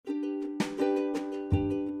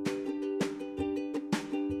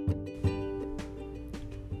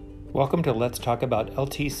Welcome to Let's Talk About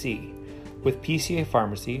LTC with PCA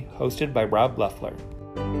Pharmacy, hosted by Rob Leffler.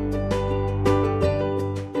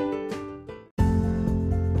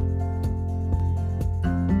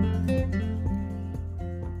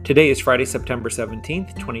 Today is Friday, September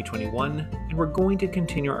 17th, 2021, and we're going to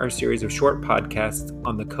continue our series of short podcasts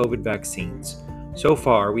on the COVID vaccines. So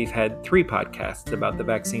far, we've had 3 podcasts about the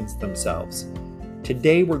vaccines themselves.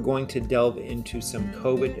 Today, we're going to delve into some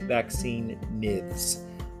COVID vaccine myths.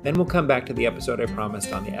 Then we'll come back to the episode I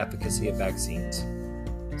promised on the efficacy of vaccines.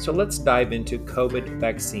 So let's dive into COVID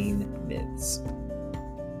vaccine myths.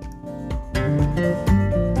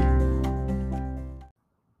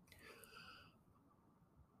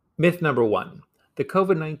 Myth number 1. The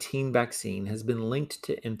COVID-19 vaccine has been linked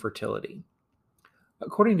to infertility.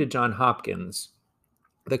 According to Johns Hopkins,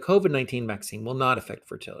 the COVID-19 vaccine will not affect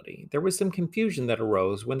fertility. There was some confusion that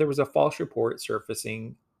arose when there was a false report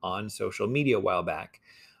surfacing on social media a while back,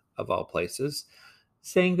 of all places,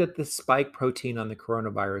 saying that the spike protein on the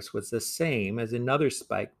coronavirus was the same as another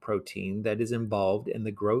spike protein that is involved in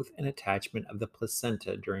the growth and attachment of the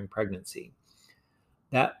placenta during pregnancy.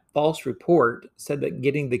 That false report said that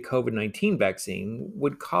getting the COVID-19 vaccine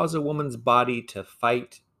would cause a woman's body to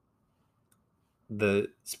fight the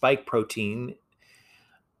spike protein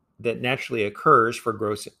that naturally occurs for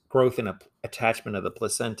growth and attachment of the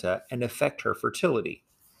placenta and affect her fertility.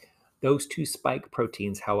 Those 2 spike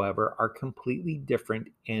proteins, however, are completely different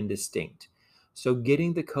and distinct. So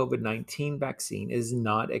getting the COVID-19 vaccine is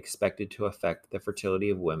not expected to affect the fertility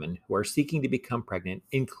of women who are seeking to become pregnant,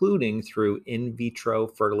 including through in vitro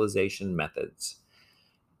fertilization methods.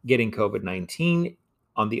 Getting COVID-19,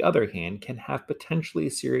 on the other hand, can have potentially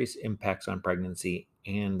serious impacts on pregnancy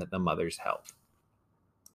and the mother's health.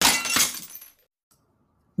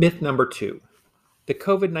 Myth number 2. The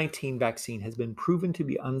COVID-19 vaccine has been proven to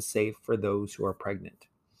be unsafe for those who are pregnant.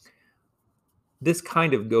 This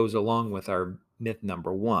kind of goes along with our myth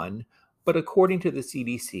number 1, but according to the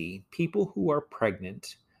CDC, people who are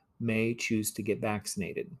pregnant may choose to get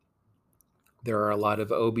vaccinated. There are a lot of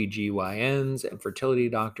OBGYNs and fertility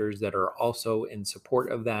doctors that are also in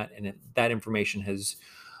support of that, and that information has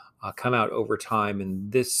come out over time,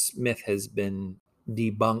 and this myth has been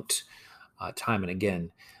debunked time and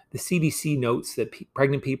again. The CDC notes that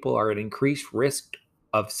pregnant people are at increased risk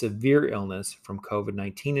of severe illness from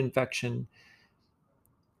COVID-19 infection,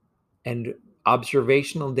 and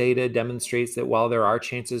observational data demonstrates that while there are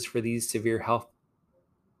chances for these severe health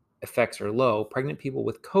effects are low, pregnant people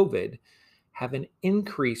with COVID have an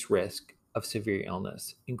increased risk of severe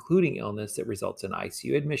illness, including illness that results in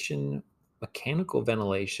ICU admission, mechanical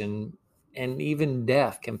ventilation, and even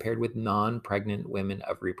death compared with non-pregnant women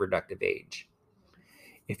of reproductive age.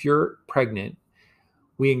 If you're pregnant,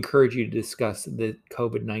 we encourage you to discuss the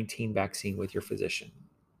COVID-19 vaccine with your physician.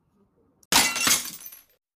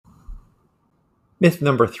 Myth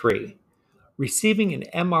number 3. Receiving an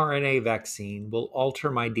mRNA vaccine will alter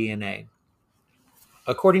my DNA.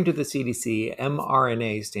 According to the CDC,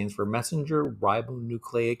 mRNA stands for messenger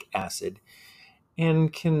ribonucleic acid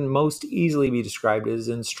and can most easily be described as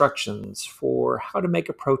instructions for how to make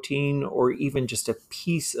a protein or even just a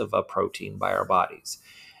piece of a protein by our bodies.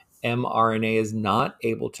 mRNA is not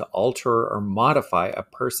able to alter or modify a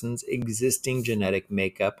person's existing genetic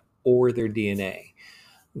makeup or their DNA.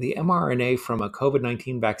 The mRNA from a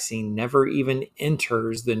COVID-19 vaccine never even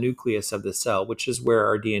enters the nucleus of the cell, which is where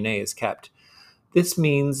our DNA is kept. This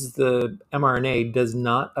means the mRNA does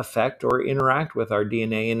not affect or interact with our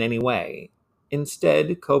DNA in any way.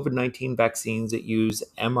 Instead, COVID-19 vaccines that use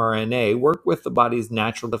mRNA work with the body's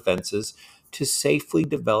natural defenses to safely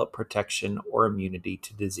develop protection or immunity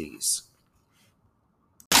to disease.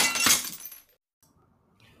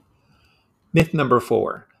 Myth number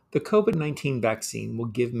 4. The COVID-19 vaccine will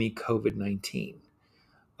give me COVID-19.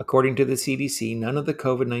 According to the CDC, none of the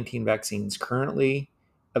COVID-19 vaccines currently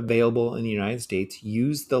available in the United States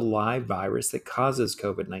use the live virus that causes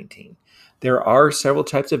COVID-19. There are several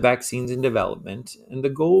types of vaccines in development, and the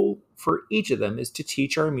goal for each of them is to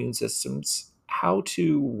teach our immune systems how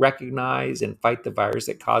to recognize and fight the virus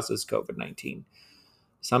that causes COVID-19.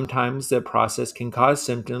 Sometimes the process can cause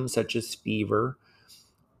symptoms such as fever,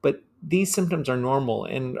 but these symptoms are normal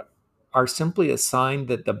and are simply a sign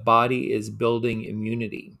that the body is building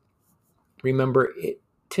immunity. Remember, it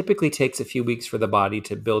typically takes a few weeks for the body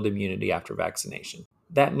to build immunity after vaccination.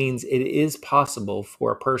 That means it is possible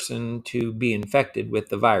for a person to be infected with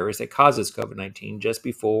the virus that causes COVID-19 just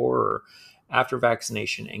before or after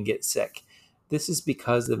vaccination and get sick. This is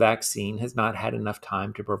because the vaccine has not had enough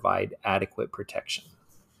time to provide adequate protection.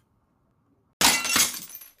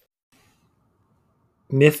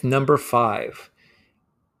 Myth number 5.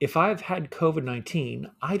 If I've had COVID-19,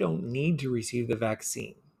 I don't need to receive the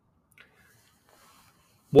vaccine.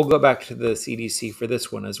 We'll go back to the CDC for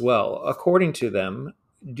this one as well. According to them,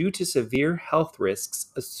 due to severe health risks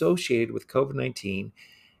associated with COVID-19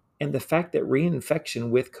 and the fact that reinfection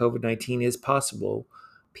with COVID-19 is possible,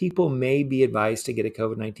 people may be advised to get a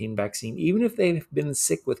COVID-19 vaccine even if they've been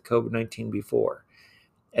sick with COVID-19 before.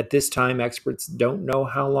 At this time, experts don't know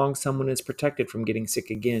how long someone is protected from getting sick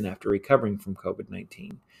again after recovering from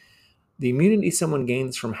COVID-19. The immunity someone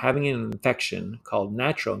gains from having an infection, called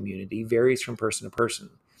natural immunity, varies from person to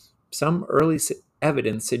person. Some early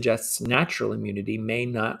evidence suggests natural immunity may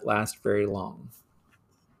not last very long.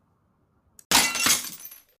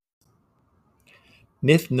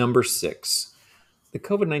 Myth number 6. The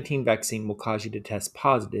COVID-19 vaccine will cause you to test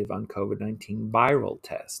positive on COVID-19 viral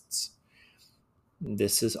tests.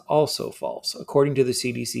 This is also false. According to the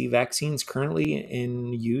CDC, vaccines currently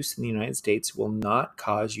in use in the United States will not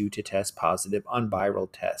cause you to test positive on viral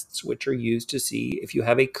tests, which are used to see if you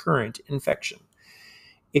have a current infection.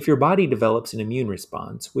 If your body develops an immune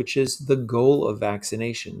response, which is the goal of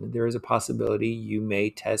vaccination, there is a possibility you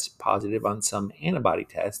may test positive on some antibody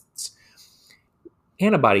tests.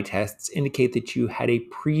 Antibody tests indicate that you had a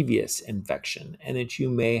previous infection and that you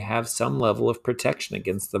may have some level of protection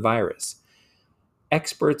against the virus.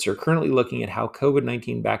 Experts are currently looking at how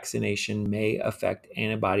COVID-19 vaccination may affect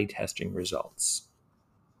antibody testing results.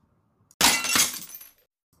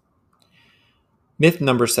 Myth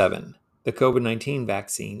number 7. The COVID-19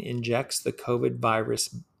 vaccine injects the COVID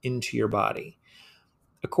virus into your body.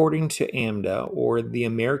 According to AMDA, or the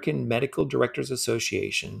American Medical Directors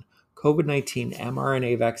Association, COVID-19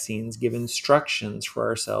 mRNA vaccines give instructions for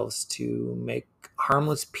ourselves to make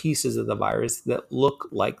harmless pieces of the virus that look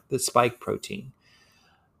like the spike protein.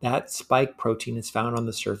 That spike protein is found on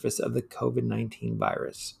the surface of the COVID-19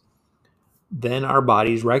 virus. Then our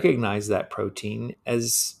bodies recognize that protein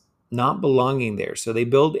as not belonging there. So they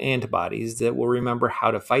build antibodies that will remember how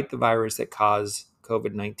to fight the virus that caused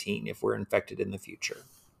COVID-19 if we're infected in the future.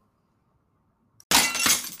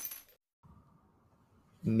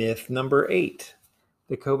 Myth number 8.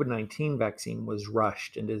 The COVID-19 vaccine was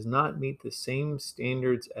rushed and does not meet the same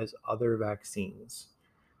standards as other vaccines.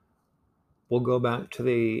 We'll go back to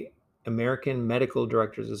the American Medical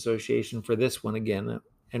Directors Association for this one again,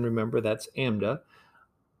 and remember that's AMDA.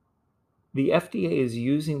 The FDA is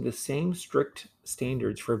using the same strict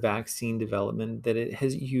standards for vaccine development that it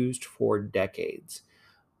has used for decades.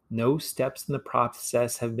 No steps in the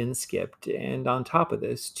process have been skipped, and on top of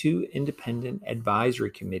this, 2 independent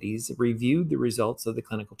advisory committees reviewed the results of the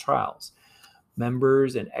clinical trials.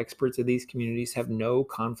 Members and experts of these communities have no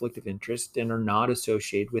conflict of interest and are not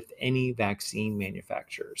associated with any vaccine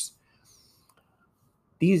manufacturers.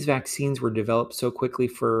 These vaccines were developed so quickly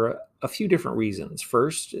for a few different reasons.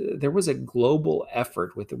 First, there was a global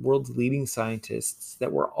effort with the world's leading scientists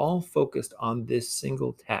that were all focused on this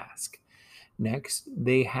single task. Next,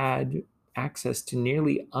 they had access to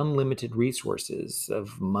nearly unlimited resources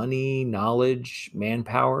of money, knowledge,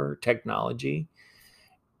 manpower, technology.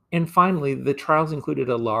 And finally, the trials included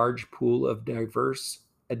a large pool of diverse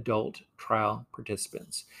adult trial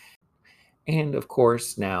participants. And of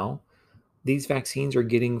course, now, these vaccines are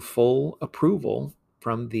getting full approval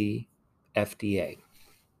from the FDA.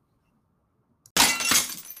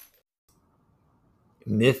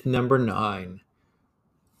 Myth number 9.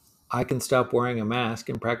 I can stop wearing a mask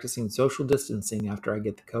and practicing social distancing after I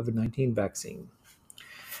get the COVID-19 vaccine.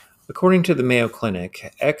 According to the Mayo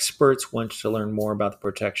Clinic, experts want to learn more about the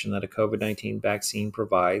protection that a COVID-19 vaccine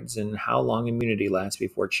provides and how long immunity lasts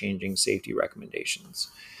before changing safety recommendations.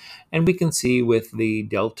 And we can see with the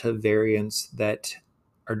Delta variants that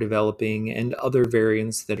are developing and other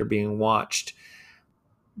variants that are being watched,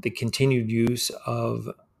 the continued use of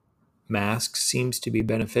masks seems to be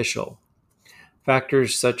beneficial.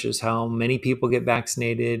 Factors such as how many people get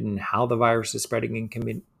vaccinated and how the virus is spreading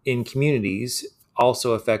in communities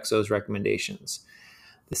also affects those recommendations.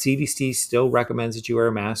 The CDC still recommends that you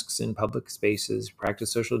wear masks in public spaces,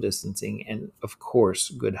 practice social distancing, and of course,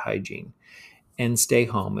 good hygiene. And stay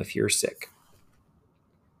home if you're sick.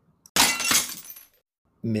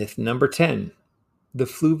 Myth number 10. The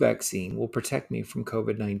flu vaccine will protect me from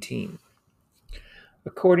COVID-19.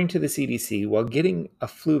 According to the CDC, while getting a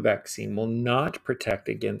flu vaccine will not protect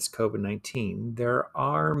against COVID-19, there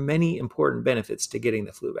are many important benefits to getting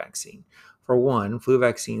the flu vaccine. For one, flu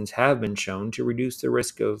vaccines have been shown to reduce the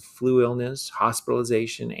risk of flu illness,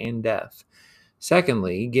 hospitalization, and death.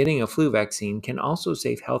 Secondly, getting a flu vaccine can also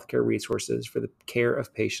save healthcare resources for the care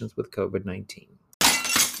of patients with COVID-19.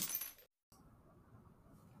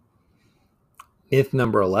 Myth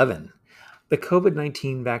number 11. The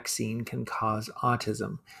COVID-19 vaccine can cause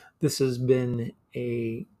autism. This has been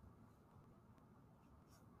a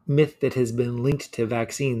myth that has been linked to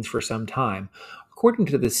vaccines for some time. According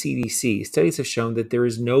to the CDC, studies have shown that there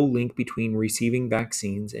is no link between receiving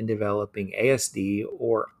vaccines and developing ASD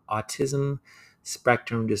or autism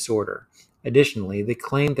spectrum disorder. Additionally, the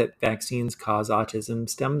claim that vaccines cause autism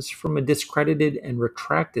stems from a discredited and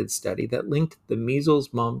retracted study that linked the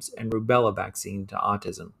measles, mumps, and rubella vaccine to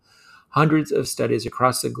autism. Hundreds of studies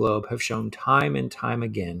across the globe have shown time and time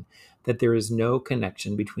again that there is no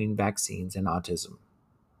connection between vaccines and autism.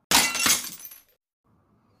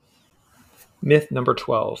 Myth number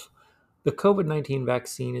 12. The COVID-19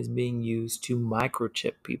 vaccine is being used to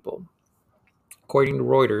microchip people. According to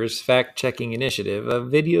Reuters fact-checking initiative, a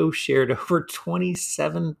video shared over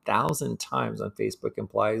 27,000 times on Facebook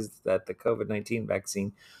implies that the COVID-19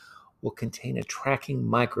 vaccine will contain a tracking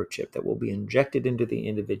microchip that will be injected into the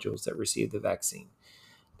individuals that receive the vaccine.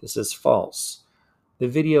 This is false. The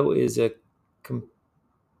video is a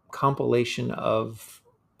compilation of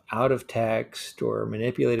out-of-text or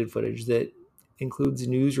manipulated footage that includes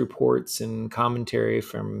news reports and commentary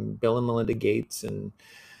from Bill and Melinda Gates and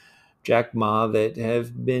Jack Ma that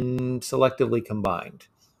have been selectively combined.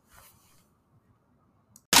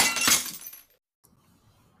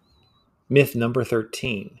 Myth number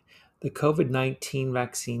 13. The COVID-19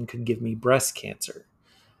 vaccine could give me breast cancer.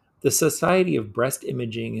 The Society of Breast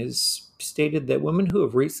Imaging has stated that women who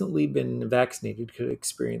have recently been vaccinated could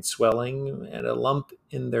experience swelling and a lump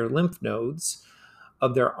in their lymph nodes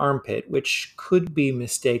of their armpit, which could be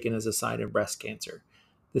mistaken as a sign of breast cancer.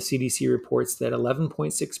 The CDC reports that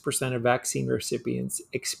 11.6% of vaccine recipients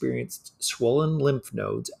experienced swollen lymph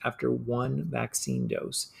nodes after one vaccine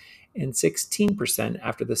dose, and 16%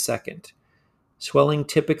 after the second. Swelling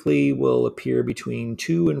typically will appear between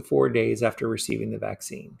 2 and 4 days after receiving the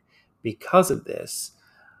vaccine. Because of this,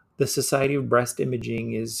 the Society of Breast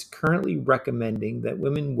Imaging is currently recommending that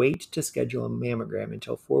women wait to schedule a mammogram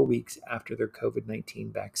until 4 weeks after their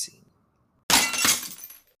COVID-19 vaccine.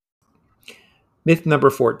 Myth number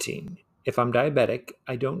 14. If I'm diabetic,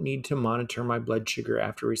 I don't need to monitor my blood sugar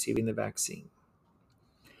after receiving the vaccine.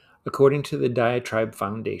 According to the Diatribe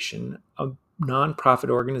Foundation, a nonprofit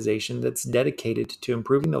organization that's dedicated to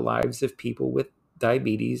improving the lives of people with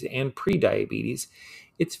diabetes and prediabetes,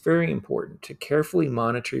 it's very important to carefully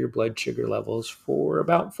monitor your blood sugar levels for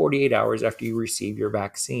about 48 hours after you receive your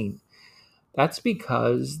vaccine. That's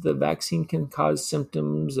because the vaccine can cause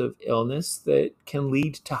symptoms of illness that can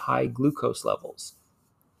lead to high glucose levels.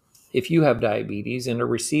 If you have diabetes and are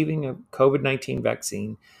receiving a COVID-19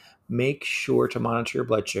 vaccine, make sure to monitor your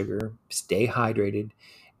blood sugar, stay hydrated,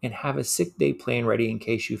 and have a sick day plan ready in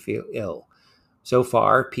case you feel ill. So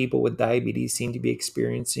far, people with diabetes seem to be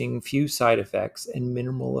experiencing few side effects and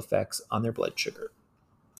minimal effects on their blood sugar.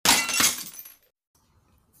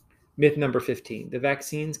 Myth number 15. The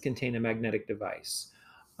vaccines contain a magnetic device.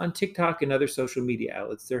 On TikTok and other social media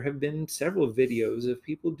outlets, there have been several videos of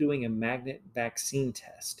people doing a magnet vaccine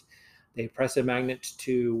test. They press a magnet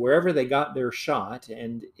to wherever they got their shot,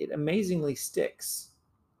 and it amazingly sticks,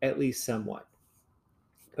 at least somewhat.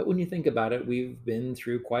 But when you think about it, we've been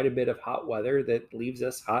through quite a bit of hot weather that leaves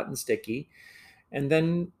us hot and sticky. And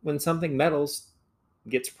then when something metal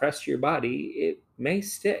gets pressed to your body, it may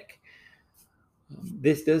stick.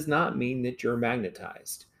 This does not mean that you're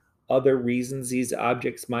magnetized. Other reasons these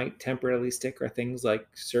objects might temporarily stick are things like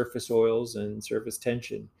surface oils and surface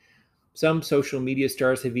tension. Some social media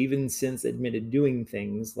stars have even since admitted doing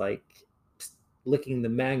things like licking the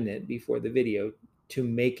magnet before the video to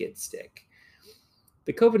make it stick.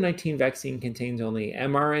 The COVID-19 vaccine contains only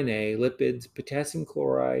mRNA, lipids, potassium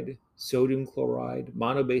chloride, sodium chloride,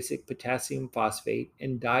 monobasic potassium phosphate,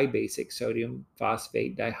 and dibasic sodium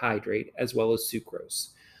phosphate dihydrate, as well as sucrose.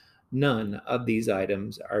 None of these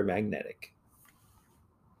items are magnetic.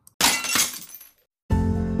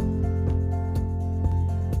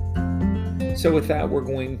 So with that, we're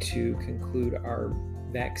going to conclude our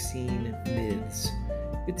vaccine myths.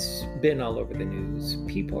 It's been all over the news.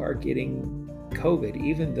 People are getting COVID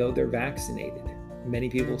even though they're vaccinated. Many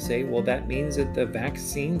people say, well, that means that the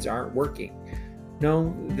vaccines aren't working.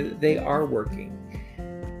 No, they are working.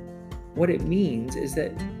 What it means is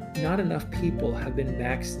that not enough people have been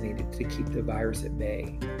vaccinated to keep the virus at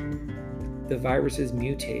bay. The virus is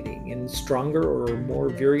mutating, and stronger or more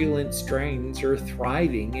virulent strains are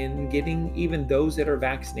thriving and getting even those that are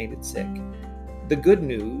vaccinated sick. The good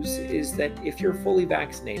news is that if you're fully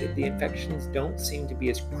vaccinated, the infections don't seem to be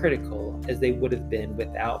as critical as they would have been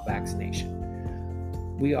without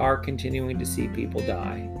vaccination. We are continuing to see people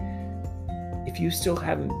die. If you still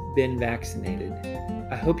haven't been vaccinated,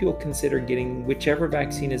 I hope you'll consider getting whichever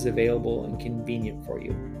vaccine is available and convenient for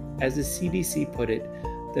you. As the CDC put it,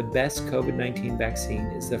 the best COVID-19 vaccine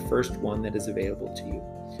is the first one that is available to you.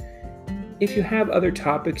 If you have other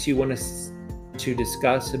topics you want us to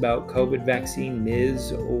discuss about COVID vaccine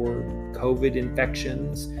myths or COVID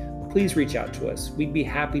infections, please reach out to us. We'd be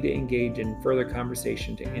happy to engage in further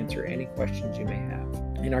conversation to answer any questions you may have.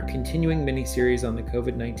 In our continuing mini-series on the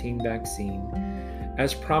COVID-19 vaccine,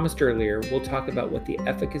 as promised earlier, we'll talk about what the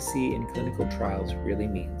efficacy in clinical trials really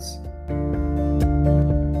means.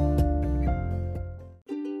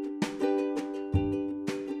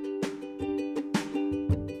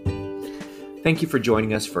 Thank you for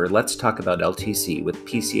joining us for Let's Talk About LTC with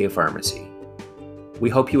PCA Pharmacy.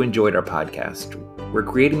 We hope you enjoyed our podcast. We're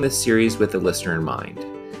creating this series with the listener in mind.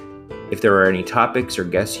 If there are any topics or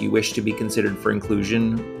guests you wish to be considered for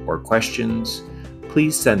inclusion or questions,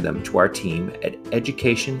 please send them to our team at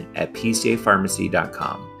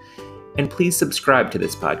education@pcapharmacy.com. And please subscribe to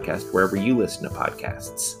this podcast wherever you listen to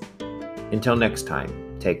podcasts. Until next time,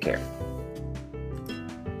 take care.